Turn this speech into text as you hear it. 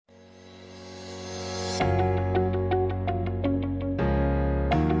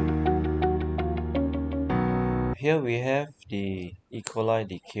Here we have the E. coli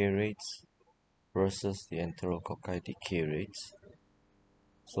decay rates versus the enterococci decay rates.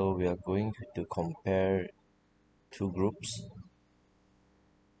 So we are going to compare two groups.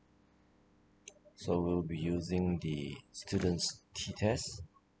 So we'll be using the student's t-test.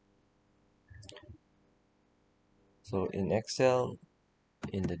 So in Excel,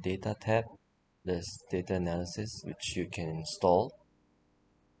 in the data tab, there's data analysis which you can install.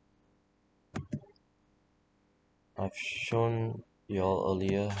 I've shown you all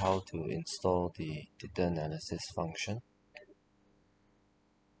earlier how to install the data analysis function.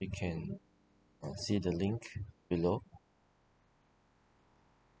 You can see the link below.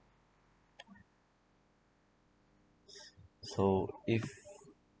 So if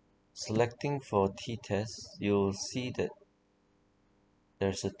selecting for t-test, you'll see that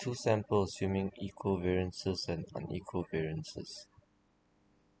there's a two sample assuming equal variances and unequal variances.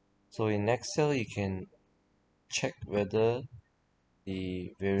 So in Excel, you can check whether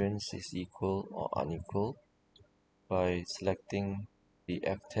the variance is equal or unequal by selecting the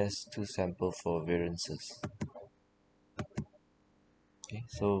f-test two sample for variances. Okay,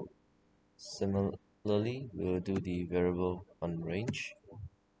 so similarly, we'll do the variable 1 range,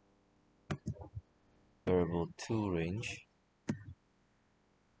 variable 2 range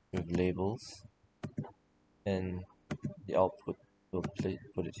with labels, and the output we'll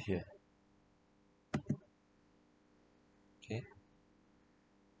put it here. Okay,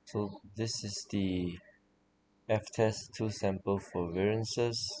 so this is the f-test two sample for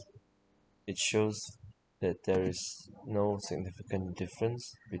variances. It shows that there is no significant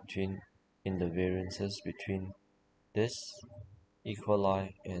difference in the variances between this E.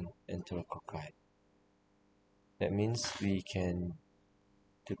 coli and enterococci. That means we can,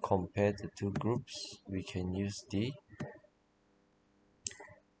 to compare the two groups, we can use the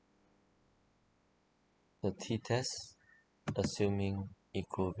t-test assuming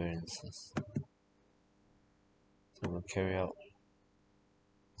equal variances. So we'll carry out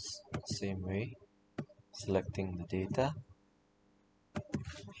the same way, selecting the data.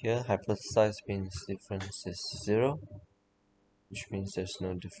 Here hypothesize means difference is 0, which means there's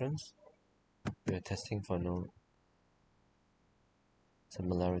no difference. We are testing for no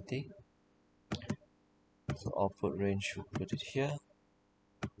similarity. So output range, we'll put it here.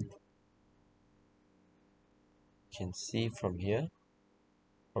 You can see from here,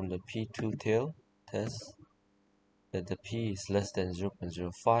 from the P2 tail test, that the P is less than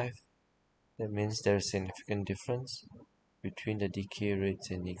 0.05. That means there is significant difference between the decay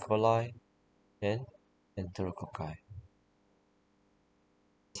rates in E. coli and enterococci.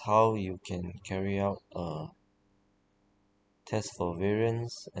 That's how you can carry out a test for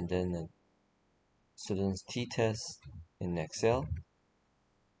variance and then a student's t-test in Excel.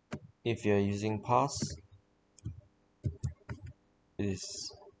 If you are using pass, it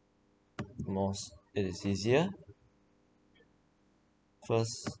is easier.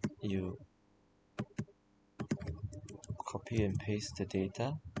 First, you copy and paste the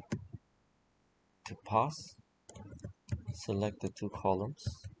data to pass. Select the two columns.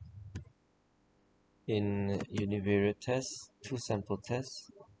 In univariate test, two sample tests,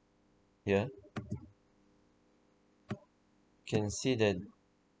 here, you can see that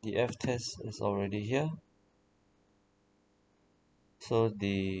the f-test is already here. So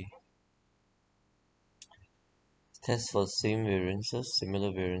the test for similar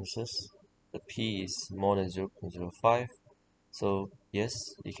variances, the P is more than 0.05. So yes,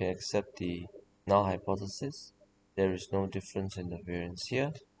 you can accept the null hypothesis. There is no difference in the variance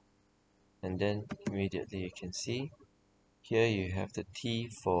here. And then immediately you can see here you have the T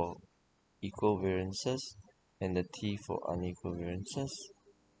for equal variances and the T for unequal variances.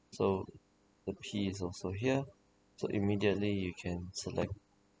 So the P is also here. So immediately you can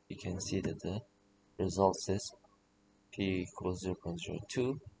see that the result says P equals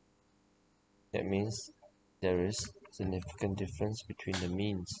 0.02. That means there is significant difference between the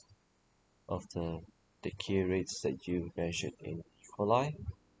means of the decay rates that you measured in E. coli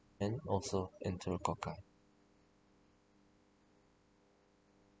and also enterococci.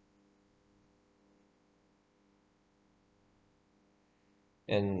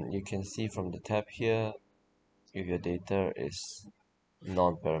 And you can see from the tab here, if your data is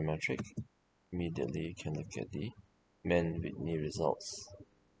non-parametric, immediately you can look at the Mann-Whitney results.